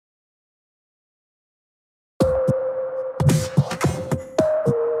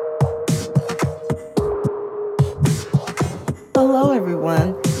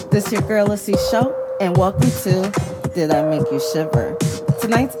everyone. This is your girl Lissy Show, and welcome to Did I Make You Shiver?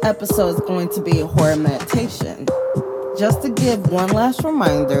 Tonight's episode is going to be a horror meditation. Just to give one last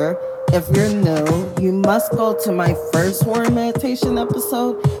reminder, if you're new, you must go to my first horror meditation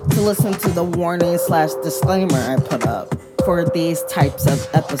episode to listen to the warning/disclaimer I put up for these types of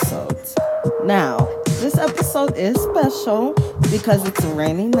episodes. Now, this episode is special because it's a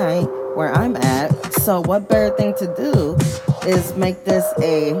rainy night where I'm at, so what better thing to do is make this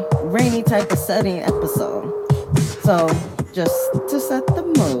a rainy type of setting episode. So, just to set the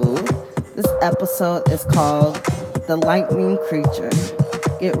mood, this episode is called The Lightning Creature.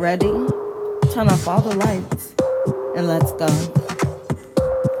 Get ready, turn off all the lights, and let's go.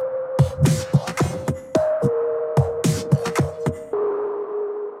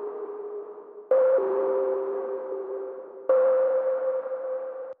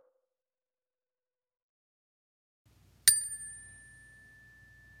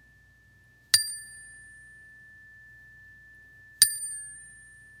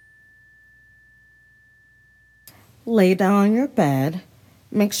 Lay down on your bed.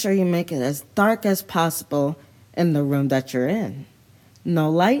 Make sure you make it as dark as possible in the room that you're in. No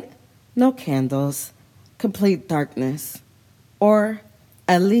light, no candles, complete darkness, or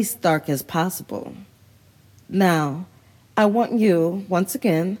at least dark as possible. Now, I want you, once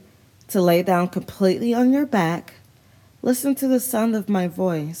again, to lay down completely on your back. Listen to the sound of my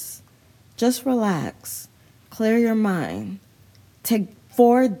voice. Just relax. Clear your mind. Take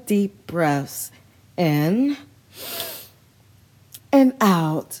 4 deep breaths in and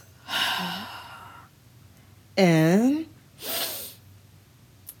out. In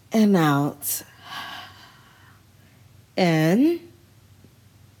and out. In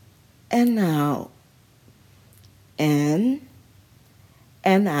and out. In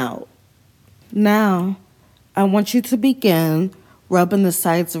and out. Now, I want you to begin rubbing the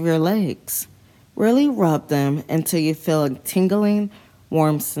sides of your legs. Really rub them until you feel a tingling,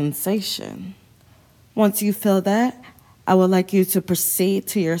 warm sensation. Once you feel that, I would like you to proceed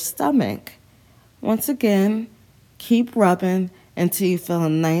to your stomach. Once again, keep rubbing until you feel a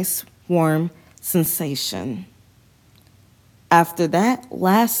nice, warm sensation. After that,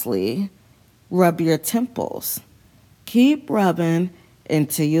 lastly, rub your temples. Keep rubbing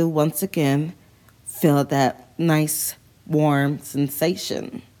until you once again feel that nice, warm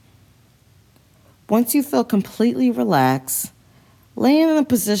sensation. Once you feel completely relaxed, lay in a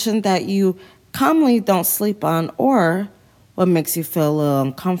position that you commonly don't sleep on or what makes you feel a little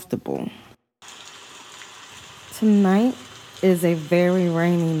uncomfortable. Tonight is a very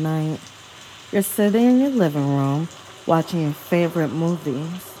rainy night. You're sitting in your living room watching your favorite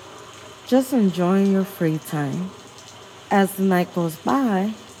movies, just enjoying your free time. As the night goes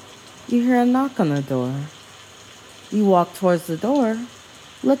by, you hear a knock on the door. You walk towards the door,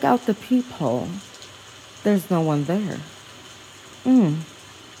 look out the peephole. There's no one there.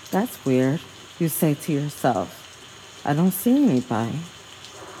 That's weird, you say to yourself. I don't see anybody.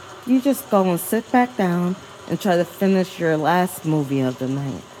 You just go and sit back down and try to finish your last movie of the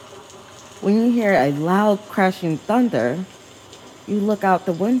night. When you hear a loud crashing thunder, you look out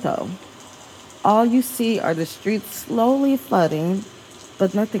the window. All you see are the streets slowly flooding,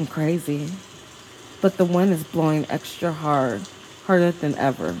 but nothing crazy. But the wind is blowing extra hard, harder than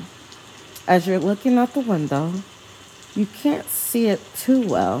ever. As you're looking out the window, you can't see it too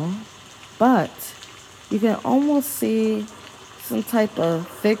well, but you can almost see some type of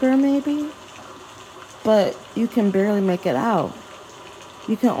figure maybe, but you can barely make it out.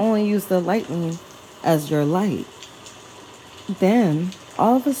 You can only use the lightning as your light. Then,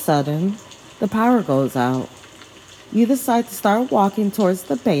 all of a sudden, the power goes out. You decide to start walking towards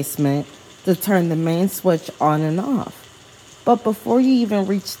the basement to turn the main switch on and off. But before you even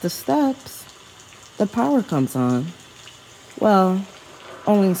reach the steps, the power comes on. Well,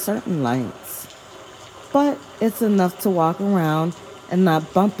 only certain lights. But it's enough to walk around and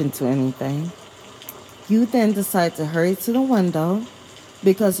not bump into anything. You then decide to hurry to the window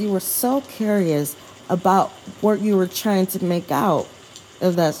because you were so curious about what you were trying to make out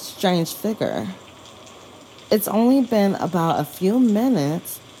of that strange figure. It's only been about a few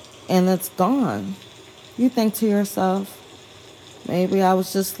minutes and it's gone. You think to yourself, maybe I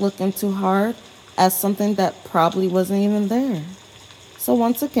was just looking too hard at something that probably wasn't even there. So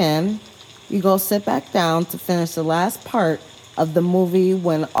once again, you go sit back down to finish the last part of the movie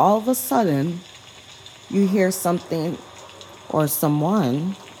when all of a sudden you hear something or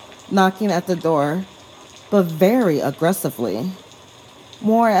someone knocking at the door, but very aggressively,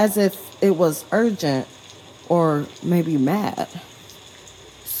 more as if it was urgent or maybe mad.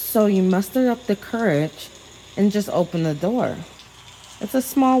 So you muster up the courage and just open the door. It's a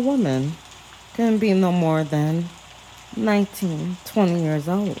small woman. Couldn't be no more than 19, 20 years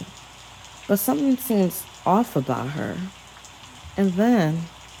old. But something seems off about her. And then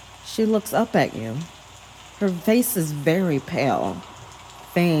she looks up at you. Her face is very pale,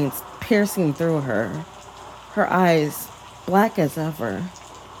 veins piercing through her. Her eyes black as ever.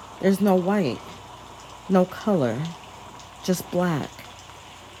 There's no white, no color, just black.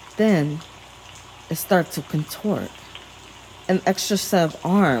 Then it starts to contort. An extra set of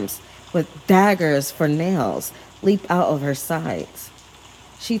arms with daggers for nails leap out of her sides.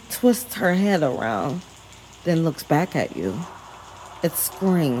 She twists her head around, then looks back at you. It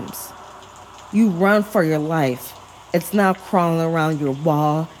screams. You run for your life. It's now crawling around your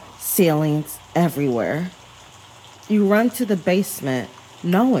wall, ceilings, everywhere. You run to the basement,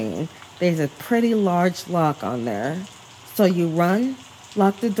 knowing there's a pretty large lock on there. So you run,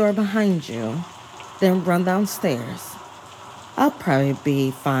 lock the door behind you, then run downstairs. I'll probably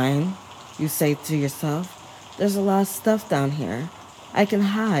be fine, you say to yourself. There's a lot of stuff down here. I can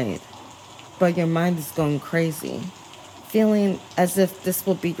hide. But your mind is going crazy, feeling as if this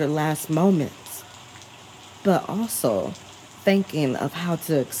will be your last moments, but also thinking of how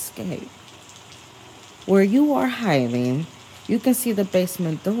to escape. Where you are hiding, you can see the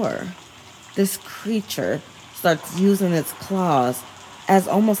basement door. This creature starts using its claws as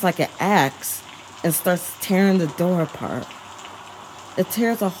almost like an axe and starts tearing the door apart. It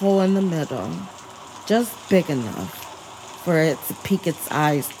tears a hole in the middle, just big enough for it to peek its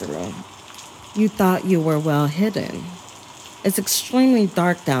eyes through. You thought you were well hidden. It's extremely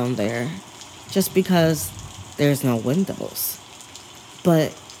dark down there, just because there's no windows.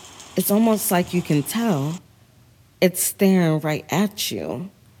 But it's almost like you can tell it's staring right at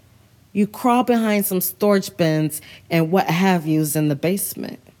you. You crawl behind some storage bins and what have yous in the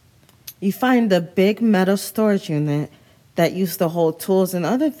basement. You find the big metal storage unit that used to hold tools and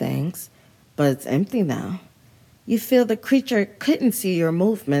other things, but it's empty now. You feel the creature couldn't see your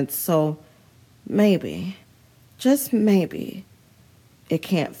movements, so maybe, just maybe, it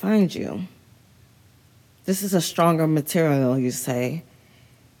can't find you. This is a stronger material, you say.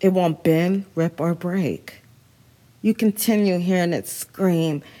 It won't bend, rip, or break. You continue hearing it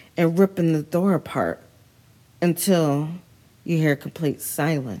scream and ripping the door apart until you hear complete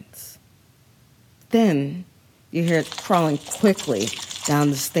silence. Then you hear it crawling quickly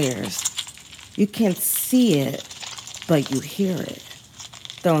down the stairs. You can't see it, but you hear it,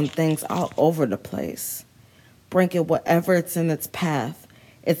 throwing things all over the place. Breaking whatever it's in its path.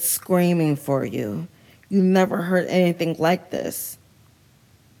 It's screaming for you. You never heard anything like this.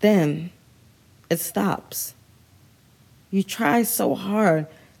 Then it stops. You try so hard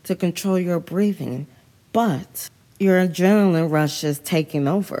to control your breathing, but your adrenaline rush is taking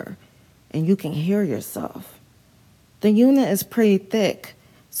over, and you can hear yourself. The unit is pretty thick,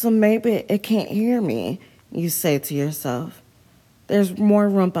 so maybe it can't hear me, you say to yourself. There's more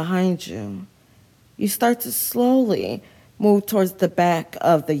room behind you. You start to slowly move towards the back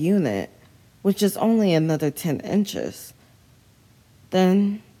of the unit, which is only another 10 inches.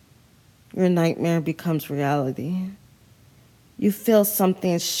 Then your nightmare becomes reality. You feel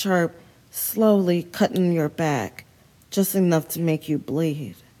something sharp slowly cutting your back, just enough to make you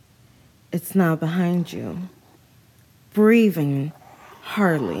bleed. It's now behind you, breathing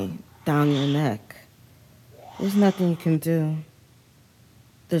hardly down your neck. There's nothing you can do.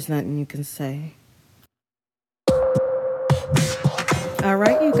 There's nothing you can say. All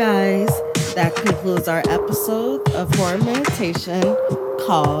right, you guys, that concludes our episode of Horror Meditation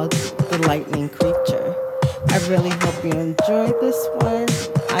called The Lightning Creature. I really hope you enjoyed this one.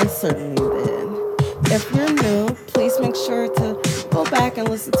 I certainly did. If you're new, please make sure to go back and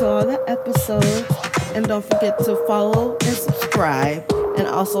listen to all the episodes. And don't forget to follow and subscribe and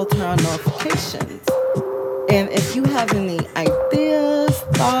also turn on notifications. And if you have any ideas,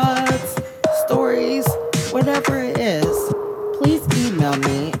 thoughts, stories, whatever it is, please email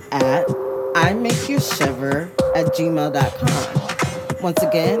me at imakeyoushiver@gmail.com. Once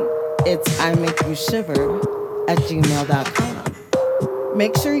again, it's imakeyoushiver@gmail.com.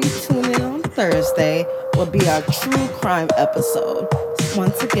 Make sure you tune in on Thursday, will be our true crime episode.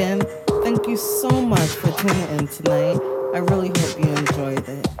 Once again, thank you so much for tuning in tonight. I really hope you enjoyed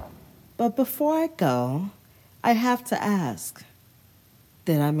it. But before I go, I have to ask,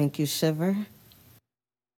 did I make you shiver?